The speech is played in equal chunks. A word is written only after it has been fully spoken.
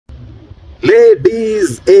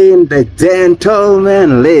Ladies and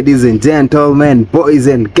gentlemen, boys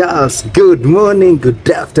and girls, good morning, good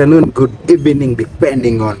afternoon, good evening,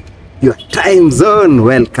 depending on your time zone.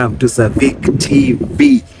 Welcome to SirVick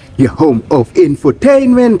TV, your home of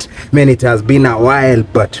infotainment. Man, it has been a while,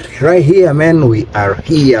 but right here, man, we are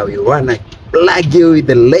here. We wanna plug you with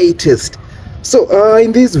the latest. So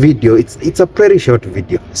in this video, it's a pretty short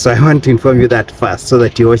video, so I want to inform you that first, so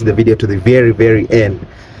that you watch the video to the very end,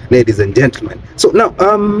 ladies and gentlemen. So now,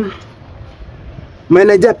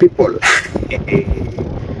 manager people,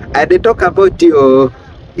 I did talk about you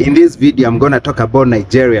in this video. I'm gonna talk about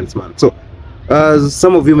Nigerians, man. So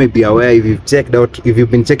some of you may be aware, if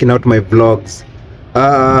you've been checking out my vlogs,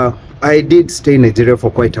 I did stay in Nigeria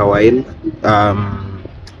for quite a while,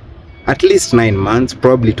 at least 9 months.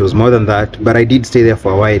 Probably it was more than that, but I did stay there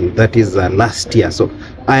for a while. That is last year. So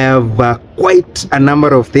I have quite a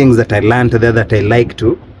number of things that I learned there that I like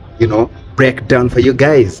to, you know, break down for you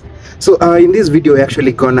guys. So in this video, we're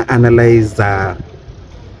actually gonna analyze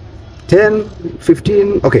 10,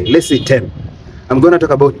 15, okay, let's say 10. I'm gonna talk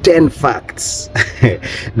about 10 facts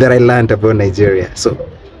that I learned about Nigeria. So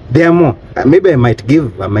there are more. Maybe I might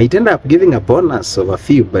end up giving a bonus of a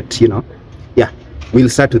few, but you know, yeah, we'll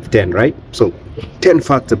start with 10, right? So 10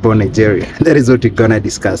 facts about Nigeria. That is what we're gonna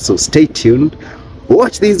discuss. So stay tuned,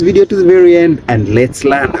 watch this video to the very end, and let's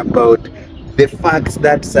learn about the facts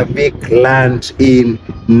that SirVick learned in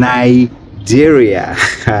Nigeria.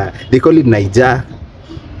 They call it Niger.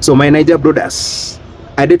 So my Niger brothers,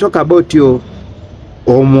 I did talk about you.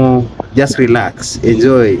 Omo, just relax,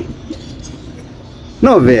 enjoy.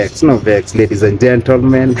 No vex, ladies and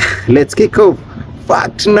gentlemen. Let's kick off.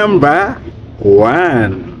 Fact number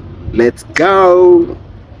 1. Let's go.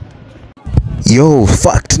 Yo,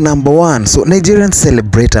 fact number 1. So Nigerians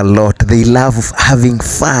celebrate a lot. They love having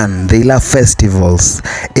fun. They love festivals.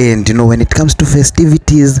 And you know, when it comes to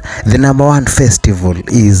festivities, the number 1 festival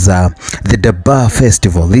is the Daba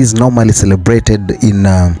festival. This is normally celebrated in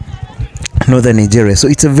northern Nigeria. So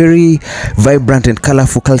it's a very vibrant and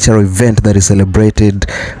colorful cultural event that is celebrated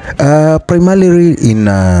primarily in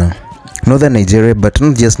northern Nigeria, but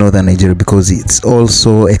not just northern Nigeria, because it's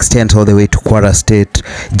also extends all the way to Kwara State,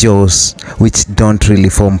 Jos, which don't really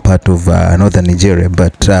form part of northern Nigeria,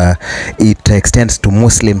 but it extends to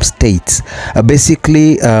Muslim states.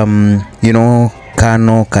 Basically, you know,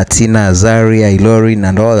 Kano, Katsina, Zaria, Ilorin,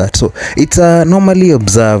 and all that. So it's normally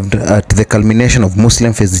observed at the culmination of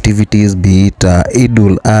Muslim festivities, be it Eid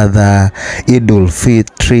al-Adha, Eid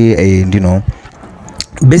al-Fitr, and you know,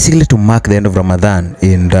 basically to mark the end of Ramadan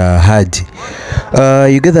and Hajj.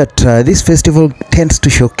 You get that this festival tends to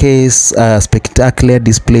showcase a spectacular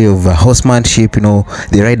display of horsemanship. You know,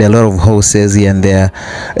 they ride a lot of horses here and there,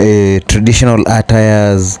 traditional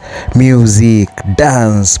attires, music,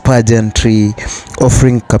 dance, pageantry,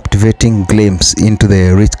 offering captivating glimpse into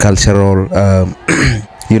the rich cultural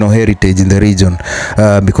you know, heritage in the region,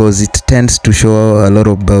 because it tends to show a lot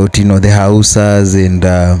about, you know, the Hausas and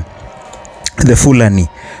the Fulani.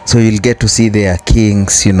 So you'll get to see their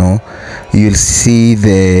kings, you know, you'll see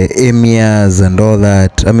the emirs and all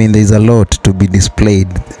that. I mean, there's a lot to be displayed.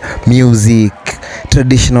 Music,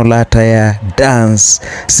 traditional attire, dance,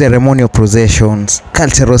 ceremonial processions,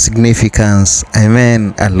 cultural significance. I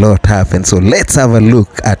mean, a lot happens. So let's have a look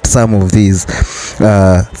at some of these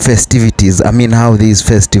festivities. I mean, how these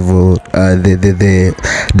festival, the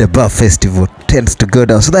Bar festival tends to go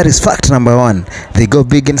down. So that is fact number 1. They go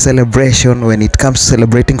big in celebration when it comes to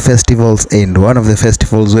celebrating festivals, and one of the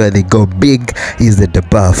festivals where they go big is the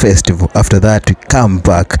Daba festival. After that, we come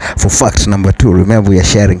back for fact number 2. Remember, we are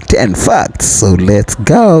sharing 10 facts, so let's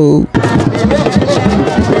go.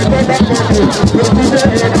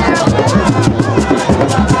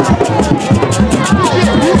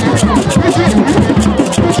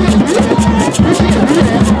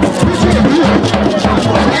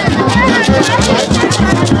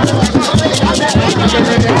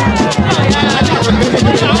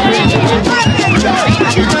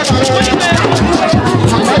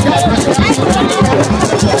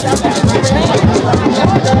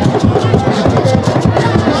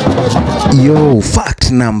 Yo,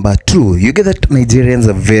 fact number 2. You get that Nigerians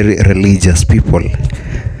are very religious people.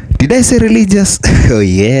 Did I say religious? Oh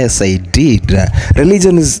yes, I did.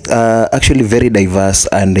 Religion is actually very diverse,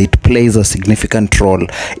 and it plays a significant role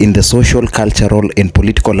in the social, cultural, and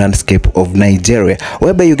political landscape of Nigeria,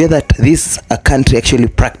 whereby you get that this country actually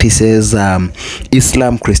practices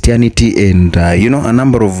Islam, Christianity, and you know, a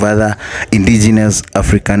number of other indigenous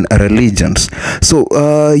African religions. So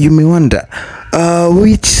you may wonder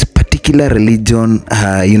which particular religion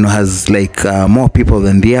you know, has like more people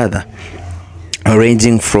than the other.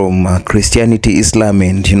 ranging from Christianity, Islam,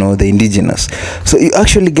 and the indigenous. So you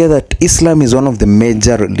actually get that Islam is one of the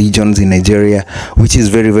major religions in Nigeria, which is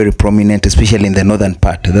very, very prominent, especially in the northern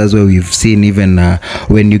part. That's why we've seen even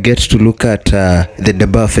when you get to look at the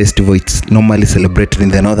Daba festival, it's normally celebrated in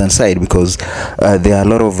the northern side, because there are a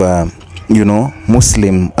lot of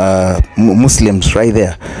Muslims right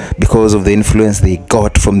there, because of the influence they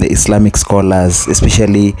got from the Islamic scholars,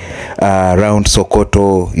 especially around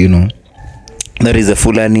Sokoto. That is the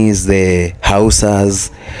Fulanis, the Hausas.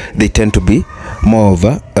 They tend to be more of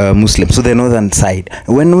a Muslim. So the northern side.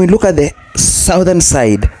 When we look at the southern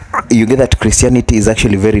side, you get that Christianity is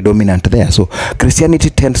actually very dominant there. So Christianity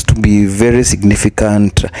tends to be very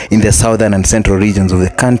significant in the southern and central regions of the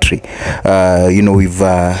country. With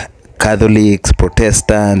Catholics,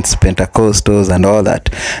 Protestants, Pentecostals, and all that.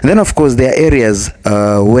 And then, of course, there are areas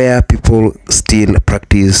where people still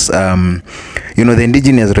practice, the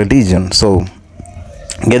indigenous religion. So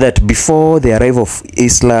get that before the arrival of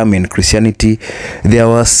Islam and Christianity, there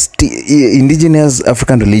was indigenous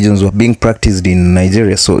African religions were being practiced in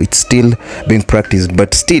Nigeria. So it's still being practiced,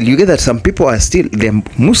 but still you get that some people are still, they're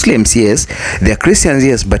Muslims, yes, they're Christians,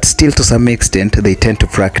 yes, but still to some extent they tend to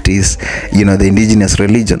practice the indigenous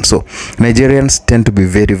religion. So Nigerians tend to be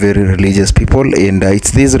very, very religious people, and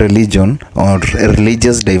it's this religion or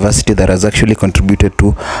religious diversity that has actually contributed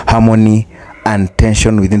to harmony and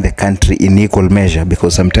tension within the country in equal measure,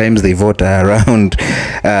 because sometimes they vote around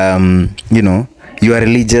your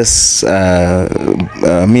religious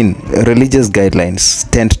religious guidelines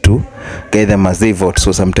tend to guide them as they vote.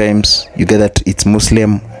 So sometimes you get that it's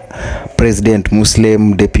Muslim president,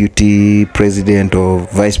 Muslim deputy president or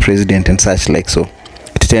vice president and such like. So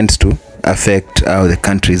it tends to affect how the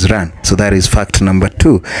country is run. So that is fact number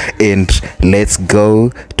 2, and let's go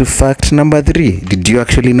to fact number 3. Did you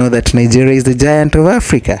actually know that Nigeria is the giant of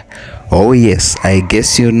Africa? Oh yes, I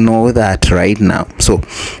guess you know that right now. So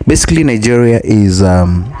basically Nigeria is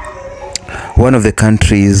one of the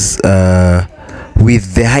countries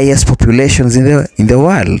with the highest populations in the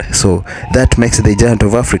world. So that makes it the giant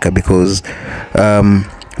of Africa, because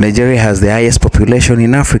Nigeria has the highest population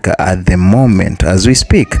in Africa at the moment as we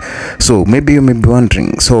speak. So maybe you may be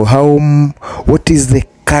wondering, so what is the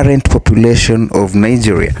current population of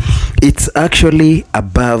Nigeria? It's actually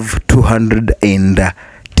above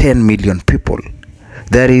 210 million people.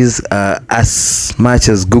 That is as much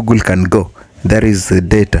as Google can go. That is the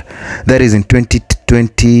data. That is in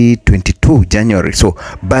 2022 January. So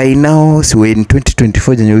by now, so in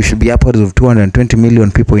 2024 January, we should be upwards of 220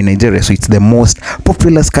 million people in Nigeria. So it's the most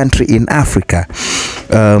populous country in Africa.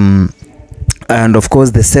 And of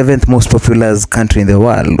course, the 7th most populous country in the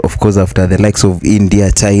world, of course, after the likes of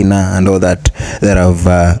India, China, and all that have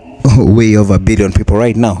way over 1 billion people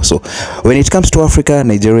right now. So when it comes to Africa,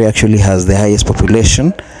 Nigeria actually has the highest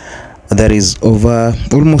population. That is over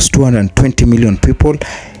almost 220 million people.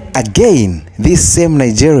 Again, this same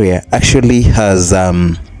Nigeria actually has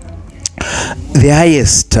the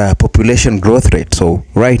highest population growth rate. So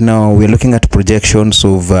right now we're looking at projections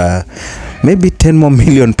of maybe 10 more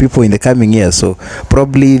million people in the coming years. So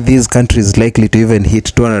probably this country is likely to even hit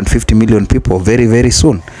 250 million people very, very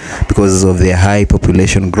soon, because of their high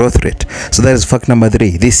population growth rate. So that is fact number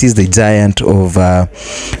 3. This is the giant of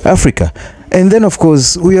Africa. And then, of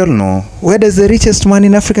course, we all know, where does the richest man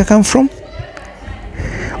in Africa come from?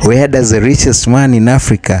 Where does the richest man in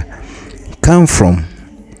Africa come from?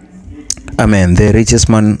 The richest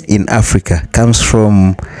man in Africa comes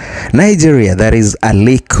from Nigeria. That is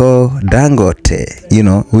Aliko Dangote.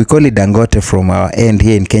 We call it Dangote from our end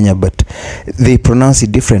here in Kenya, but they pronounce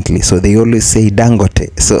it differently. So they always say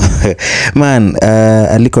Dangote. So,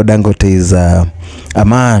 Aliko Dangote is a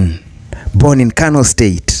man born in Kano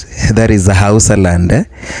State. That is the Hausa land.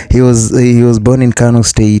 He was born in Kano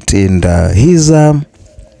State, and he was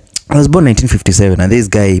born in 1957. And this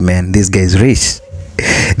guy is rich.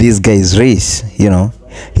 This guy is rich.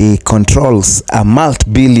 He controls a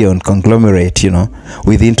multi-billion conglomerate,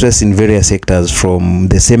 with interest in various sectors, from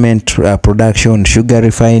the cement production, sugar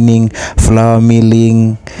refining, flour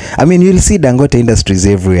milling. You'll see Dangote Industries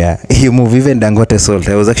everywhere. You move, even Dangote Salt.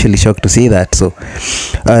 I was actually shocked to see that. So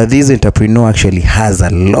this entrepreneur actually has a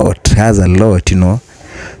lot,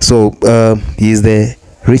 So he's the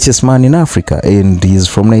richest man in Africa, and he's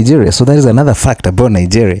from Nigeria. So that is another fact about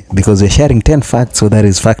Nigeria, because we're sharing 10 facts. So that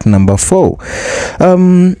is fact number 4.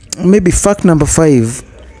 Maybe fact number 5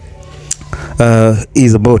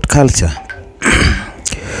 is about culture.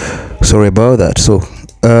 Sorry about that. So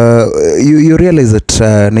you realize that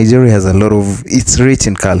Nigeria has it's rich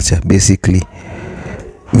in culture, basically.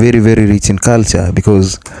 Very, very rich in culture,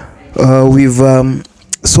 because we've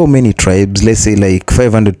so many tribes, let's say like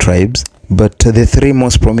 500 tribes, but the three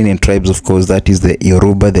most prominent tribes, of course, that is the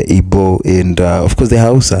Yoruba, the Igbo, and of course the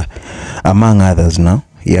Hausa, among others now.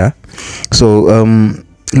 Yeah. So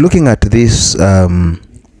looking at these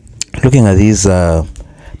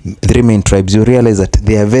three main tribes, you realize that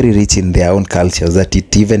they are very rich in their own cultures, that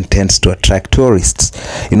it even tends to attract tourists.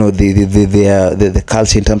 You know, the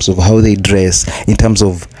culture in terms of how they dress, in terms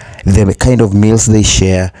of the kind of meals they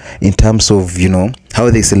share, in terms of, you know, how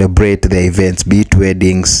they celebrate their events, be it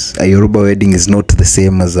weddings. A Yoruba wedding is not the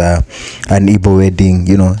same as an Igbo wedding.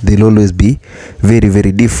 You know, they'll always be very,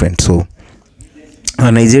 very different. So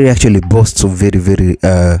Nigeria actually boasts of very, very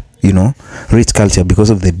you know, rich culture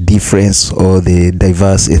because of the difference or the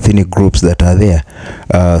diverse ethnic groups that are there.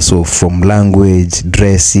 So from language,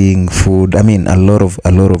 dressing, food, I mean a lot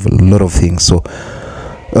of things. So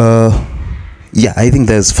yeah, I think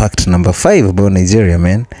that's fact number 5 about Nigeria,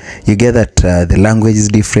 man. You get that the language is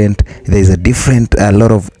different. There's a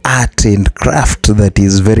lot of art and craft that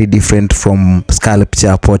is very different, from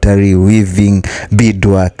sculpture, pottery, weaving,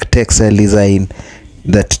 beadwork, textile design,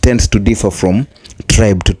 that tends to differ from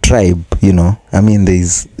tribe to tribe. You know, I mean,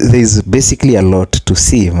 there's basically a lot to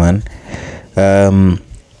see, man.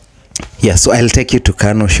 Yeah, so I'll take you to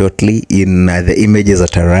Kano shortly in the images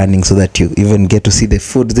that are running, so that you even get to see the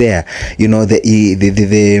food there. You know, the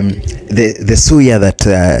suya that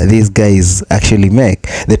these guys actually make,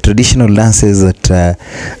 the traditional dances that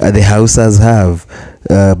the Hausas have.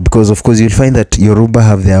 Because of course you'll find that Yoruba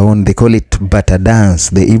have their own, they call it Bata dance.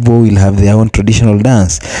 The Igbo will have their own traditional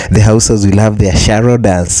dance. The Hausas will have their Sharo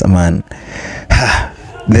dance, man.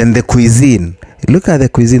 Then the cuisine. Look at the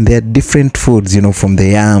cuisine. There are different foods, you know, from the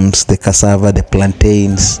yams, the cassava, the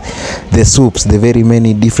plantains, the soups, the very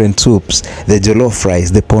many different soups, the jollof rice,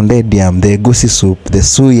 the pounded yam, the egusi soup, the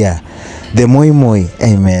suya, the moi moi.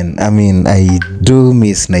 Amen. I mean, I do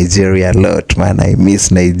miss Nigeria a lot, man. I miss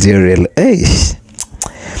Nigeria. Hey,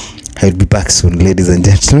 I'll be back soon, ladies and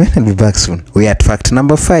gentlemen. I'll be back soon. We're at fact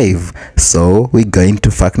number 5. So we're going to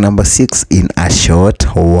fact number 6 in a short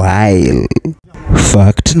while.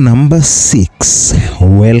 Fact number 6.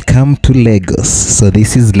 Welcome to Lagos. So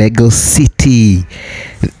this is Lagos City,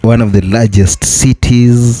 one of the largest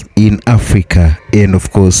cities in Africa, and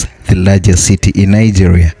of course the largest city in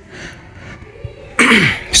Nigeria.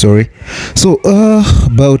 Sorry. So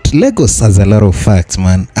about Lagos has a lot of facts,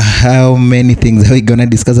 man. How many things are we gonna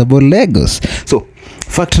discuss about Lagos? So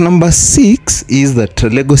fact number 6 is that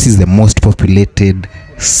Lagos is the most populated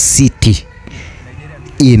city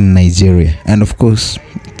in Nigeria, and of course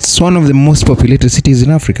it's one of the most populated cities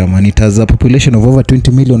in Africa, man. It has a population of over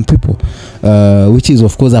 20 million people, which is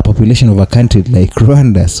of course a population of a country like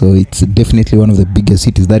Rwanda. So it's definitely one of the biggest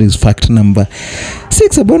cities. That is fact number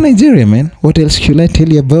 6 about Nigeria, man. What else should I tell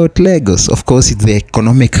you about Lagos? Of course, it's the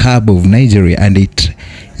economic hub of Nigeria, and it's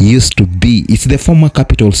the former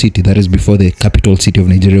capital city. That is before the capital city of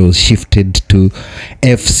Nigeria was shifted to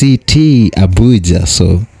FCT Abuja.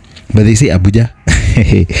 So, but they say Abuja.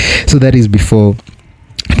 So that is before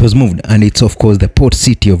it was moved, and it's of course the port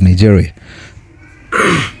city of Nigeria.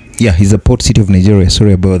 Yeah, it's the port city of Nigeria.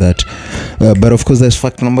 Sorry about that. But of course that's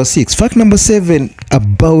fact number 6. Fact number 7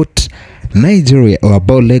 about Nigeria, or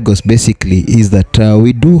about Lagos basically, is that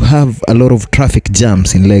we do have a lot of traffic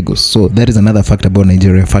jams in Lagos. So that is another fact about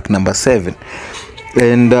Nigeria, fact number 7.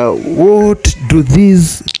 And what do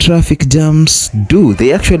these traffic jams do?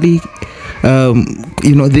 They actually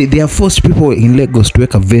you know, they have forced people in Lagos to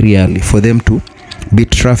wake up very early for them to beat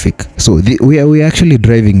traffic. So we are actually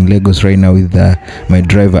driving Lagos right now with my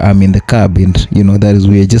driver. I'm in the cab, and you know, that is,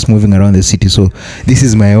 we are just moving around the city. So this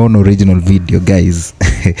is my own original video, guys.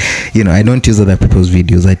 You know, I don't use other people's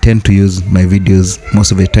videos. I tend to use my videos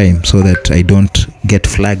most of the time so that I don't get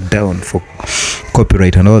flagged down for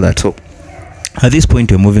copyright and all that. So at this point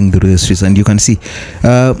we're moving through the streets, and you can see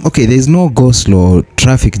okay, there's no go-slow or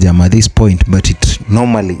traffic jam at this point, but it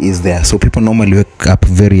normally is there. So people normally wake up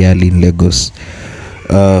very early in Lagos.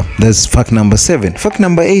 That's fact number 7. Fact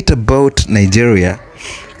number 8 about Nigeria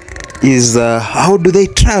is how do they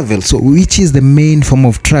travel? So which is the main form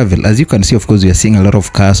of travel? As you can see, of course, we are seeing a lot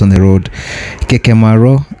of cars on the road.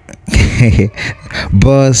 Kekemaro,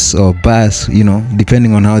 bus or bus, you know,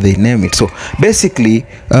 depending on how they name it. So basically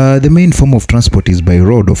the main form of transport is by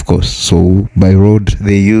road, of course. So by road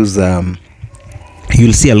they use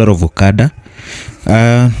you'll see a lot of Okada.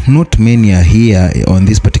 Not many are here on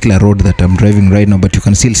this particular road that I'm driving right now, but you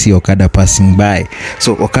can still see Okada passing by.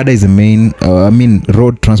 So Okada is the main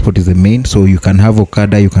road transport is the main. So you can have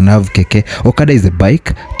Okada, you can have keke. Okada is the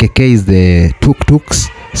bike, keke is the tuk-tuks,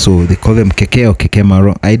 so they call them keke or keke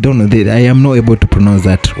maro. I don't know, I am not able to pronounce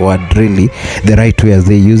that word really the right way as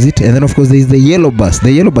they use it. And then of course there is the yellow bus.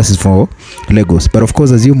 The yellow bus is for Lagos, but of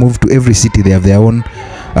course as you move to every city they have their own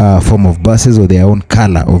form of buses or their own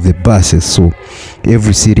color of the buses, so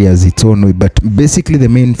every city has its own way. But basically the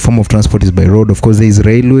main form of transport is by road. Of course there is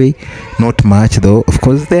railway, not much though. Of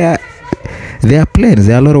course there are planes.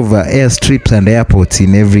 There are a lot of airstrips and airports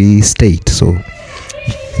in every state, so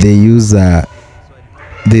they use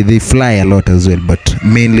they fly a lot as well, but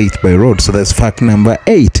mainly it's by road. So that's fact number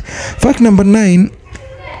 8. Fact number 9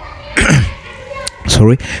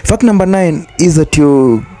 sorry, fact number 9 is that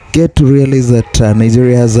you get to realize that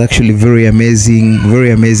Nigeria has actually very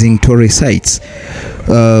amazing tourist sites.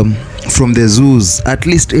 From the zoos, at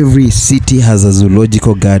least every city has a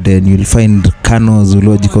zoological garden. You'll find Kano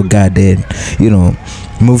zoological garden, you know,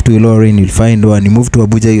 move to Ilorin, you'll find one, you move to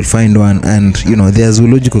Abuja, you'll find one, and you know there are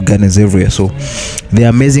zoological gardens everywhere. So they are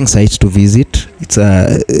amazing sites to visit. It's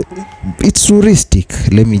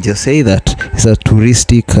touristic, let me just say that it's a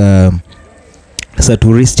touristic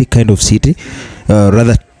kind of city,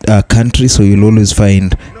 rather country, so you'll always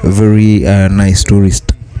find very nice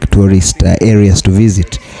tourist areas to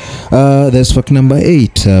visit. That's fact number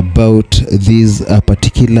 8 about this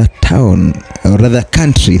particular town, or rather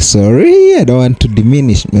country. Sorry, I don't want to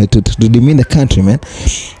diminish to demean the country, man.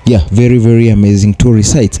 Yeah, very amazing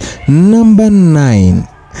tourist sites. Number 9,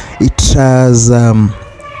 it has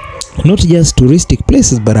not just touristic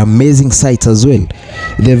places but amazing sites as well.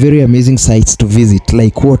 They're very amazing sites to visit,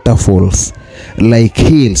 like waterfalls, like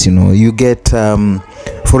hills. You know, you get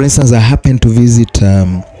for instance, I happened to visit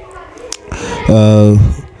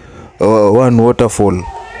one waterfall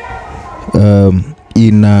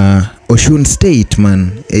in Osun State,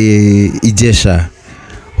 man, Ijesha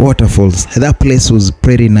waterfalls. That place was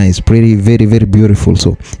pretty nice, very beautiful.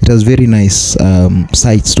 So it has very nice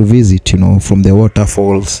sites to visit, you know, from the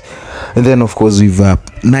waterfalls. And then of course we've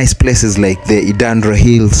nice places like the Idandra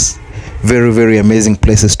Hills, very amazing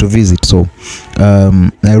places to visit. So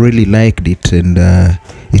I really liked it, and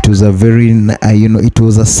it was a very you know, it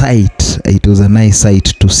was a nice sight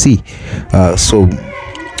to see. So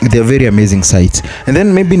they're very amazing sites. And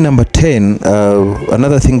then maybe number 10,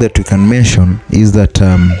 another thing that we can mention is that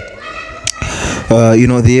you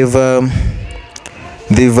know, they've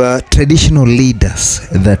traditional leaders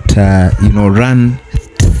that you know, run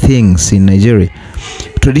things in Nigeria.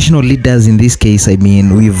 Traditional leaders in this case, I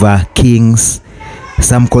mean, we've kings,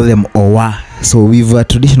 some call them Owa. So we've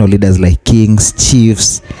traditional leaders like kings,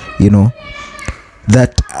 chiefs, you know,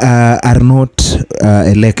 that are not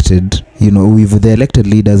elected. You know, we've the elected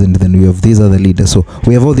leaders, and then we have these other leaders. So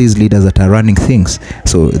we have all these leaders that are running things.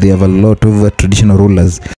 So they have a lot of traditional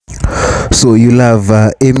rulers. So you'll have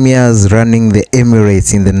emirs running the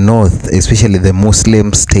emirates in the north, especially the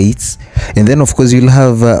Muslim states. And then of course you'll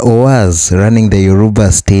have Owas running the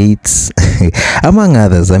Yoruba states, among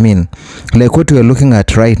others. I mean, like what we are looking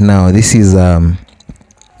at right now, this is the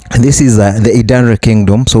Idandra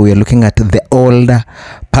Kingdom. So we are looking at the older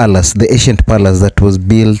palace, the ancient palace that was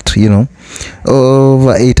built, you know,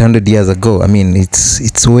 over 800 years ago. I mean,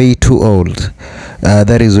 it's way too old.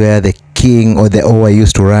 That is where the king or the Owa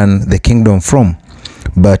used to run the kingdom from.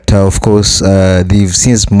 But of course they've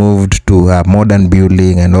since moved to a modern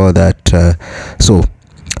building and all that. So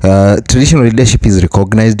traditional leadership is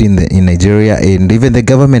recognized in Nigeria, and even the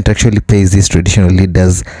government actually pays these traditional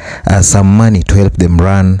leaders some money to help them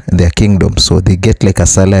run their kingdom. So they get like a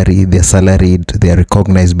salary, they're salaried, they are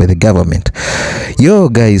recognized by the government. Yo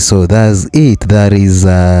guys, so that's it. That is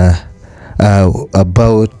all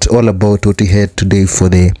about what we had today for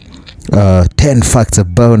the 10 facts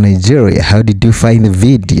about Nigeria. How did you find the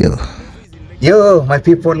video? Yo, my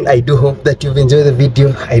people, I do hope that you've enjoyed the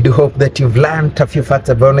video. I do hope that you've learned a few facts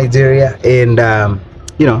about Nigeria, and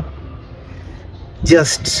you know,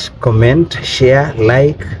 just comment, share,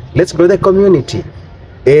 like, let's grow the community.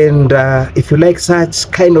 And if you like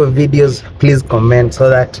such kind of videos, please comment, so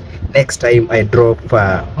that next time I drop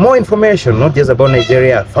more information, not just about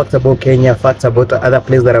Nigeria, facts about Kenya, facts about other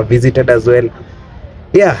places that I've visited as well.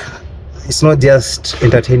 Yeah, it's not just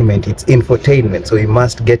entertainment, it's infotainment. So we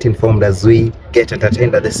must get informed as we get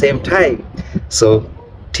entertained at the same time. So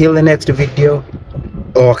till the next video,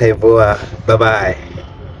 okay, bye bye.